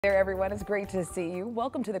There, everyone. It's great to see you.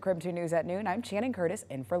 Welcome to the KREM 2 News at Noon. I'm Shannon Curtis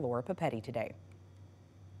in for Laura Papetti today.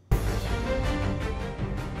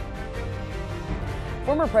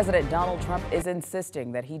 Former President Donald Trump is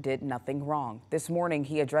insisting that he did nothing wrong. This morning,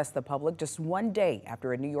 he addressed the public just one day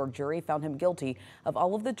after a New York jury found him guilty of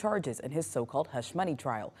all of the charges in his so-called hush money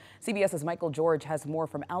trial. CBS's Michael George has more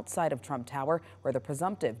from outside of Trump Tower, where the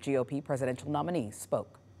presumptive GOP presidential nominee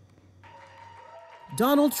spoke.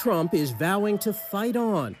 Donald Trump is vowing to fight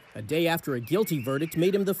on, a day after a guilty verdict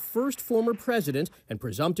made him the first former president and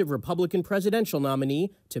presumptive Republican presidential nominee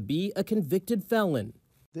to be a convicted felon.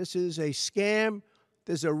 This is a scam.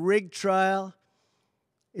 There's a rigged trial.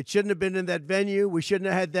 It shouldn't have been in that venue. We shouldn't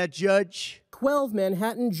have had that judge. 12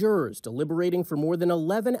 Manhattan jurors deliberating for more than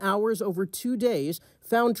 11 hours over 2 days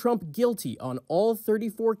found Trump guilty on all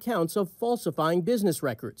 34 counts of falsifying business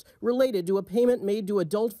records related to a payment made to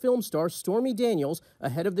adult film star Stormy Daniels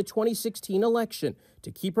ahead of the 2016 election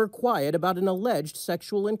to keep her quiet about an alleged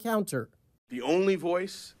sexual encounter. The only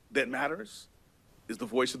voice that matters is the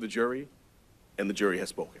voice of the jury, and the jury has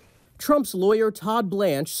spoken. Trump's lawyer Todd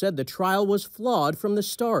Blanche said the trial was flawed from the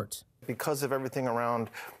start. Because of everything around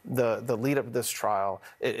the lead up to this trial,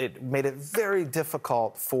 it made it very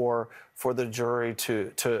difficult for the jury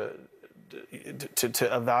to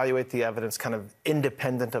evaluate the evidence kind of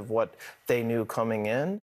independent of what they knew coming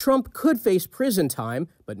in. Trump could face prison time,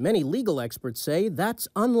 but many legal experts say that's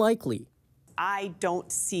unlikely. I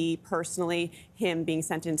don't see personally him being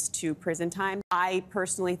sentenced to prison time. I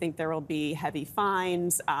personally think there will be heavy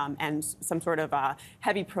fines and some sort of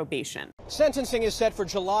heavy probation. Sentencing is set for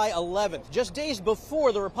July 11th, just days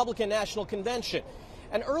before the Republican National Convention.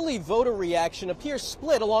 An early voter reaction appears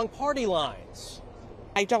split along party lines.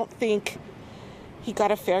 I don't think he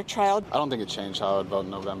got a fair trial. I don't think it changed how I would vote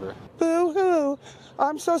in November. Boo-hoo.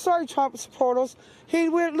 I'm so sorry, Trump supporters.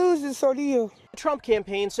 We're losing, so do you. The Trump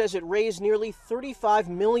campaign says it raised nearly $35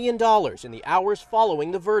 million in the hours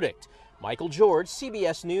following the verdict. Michael George,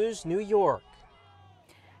 CBS News, New York.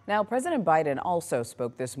 Now, President Biden also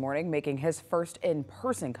spoke this morning, making his first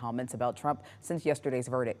in-person comments about Trump since yesterday's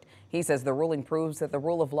verdict. He says the ruling proves that the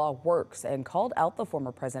rule of law works and called out the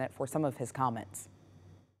former president for some of his comments.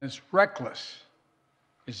 It's reckless,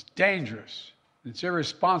 it's dangerous, it's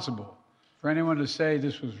irresponsible for anyone to say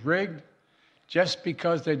this was rigged just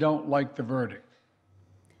because they don't like the verdict.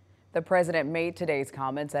 The president made today's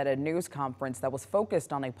comments at a news conference that was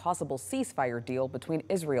focused on a possible ceasefire deal between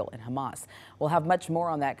Israel and Hamas. We'll have much more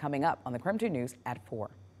on that coming up on the KREM 2 News at 4.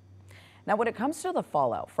 Now, when it comes to the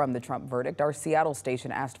fallout from the Trump verdict, our Seattle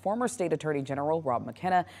station asked former State Attorney General Rob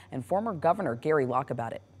McKenna and former Governor Gary Locke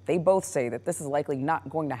about it. They both say that this is likely not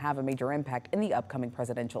going to have a major impact in the upcoming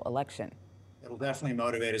presidential election. It'll definitely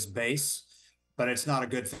motivate his base, but it's not a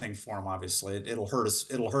good thing for him, obviously. It'll hurt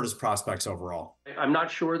his prospects overall. I'm not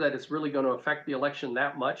sure that it's really going to affect the election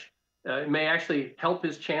that much. It may actually help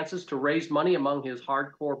his chances to raise money among his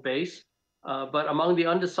hardcore base, but among the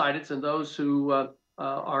undecideds and those who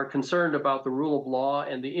are concerned about the rule of law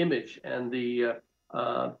and the image and the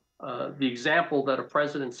example that a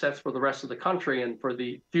president sets for the rest of the country and for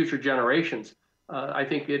the future generations, I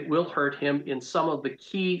think it will hurt him in some of the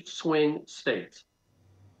key swing states.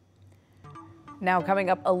 Now, coming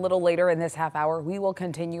up a little later in this half hour, we will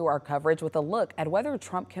continue our coverage with a look at whether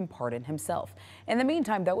Trump can pardon himself. In the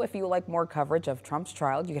meantime, though, if you like more coverage of Trump's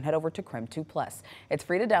trial, you can head over to KREM 2+. It's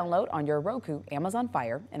free to download on your Roku, Amazon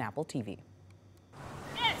Fire, and Apple TV.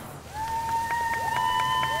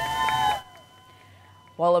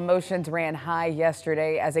 Well, emotions ran high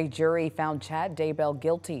yesterday as a jury found Chad Daybell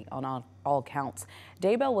guilty on all counts.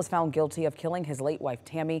 Daybell was found guilty of killing his late wife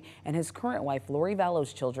Tammy and his current wife Lori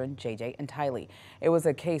Vallow's children JJ and Tylee. It was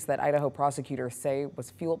a case that Idaho prosecutors say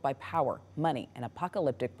was fueled by power, money, and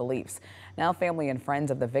apocalyptic beliefs. Now family and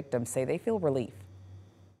friends of the victims say they feel relief.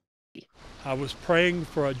 I was praying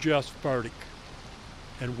for a just verdict,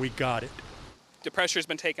 and we got it. The pressure's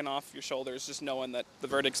been taken off your shoulders, just knowing that the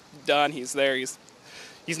verdict's done, he's there, he's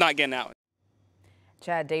not getting out.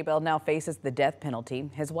 Chad Daybell now faces the death penalty.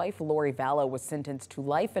 His wife, Lori Vallow, was sentenced to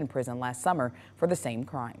life in prison last summer for the same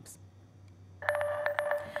crimes.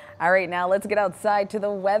 All right, now let's get outside to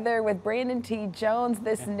the weather with Brandon T. Jones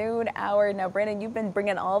this noon hour. Now, Brandon, you've been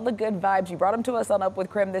bringing all the good vibes. You brought them to us on Up with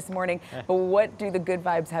KREM this morning. But what do the good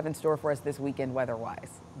vibes have in store for us this weekend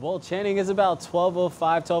weather-wise? Well, Channing, is about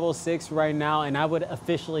 12:05, 12:06 right now, and I would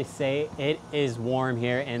officially say it is warm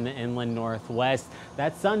here in the inland Northwest.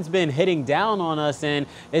 That sun's been hitting down on us, and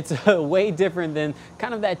it's way different than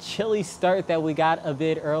kind of that chilly start that we got a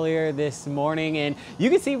bit earlier this morning. And you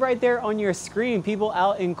can see right there on your screen, people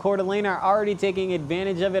out in Coeur d'Alene are already taking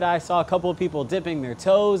advantage of it. I saw a couple of people dipping their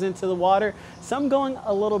toes into the water, some going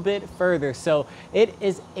a little bit further. So it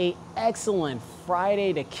is an excellent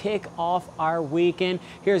Friday to kick off our weekend.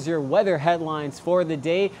 Here's your weather headlines for the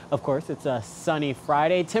day. Of course, it's a sunny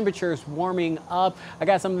Friday. Temperatures warming up. I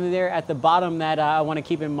got something there at the bottom that I want to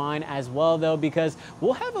keep in mind as well, though, because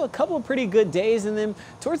we'll have a couple of pretty good days, and then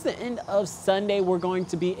towards the end of Sunday, we're going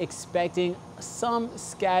to be expecting some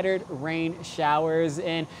scattered rain showers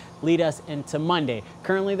and lead us into Monday.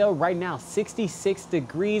 Currently, though, right now, 66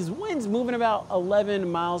 degrees, winds moving about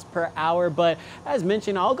 11 miles per hour. But as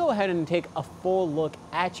mentioned, I'll go ahead and take a full look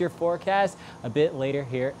at your forecast a bit later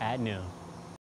here at noon.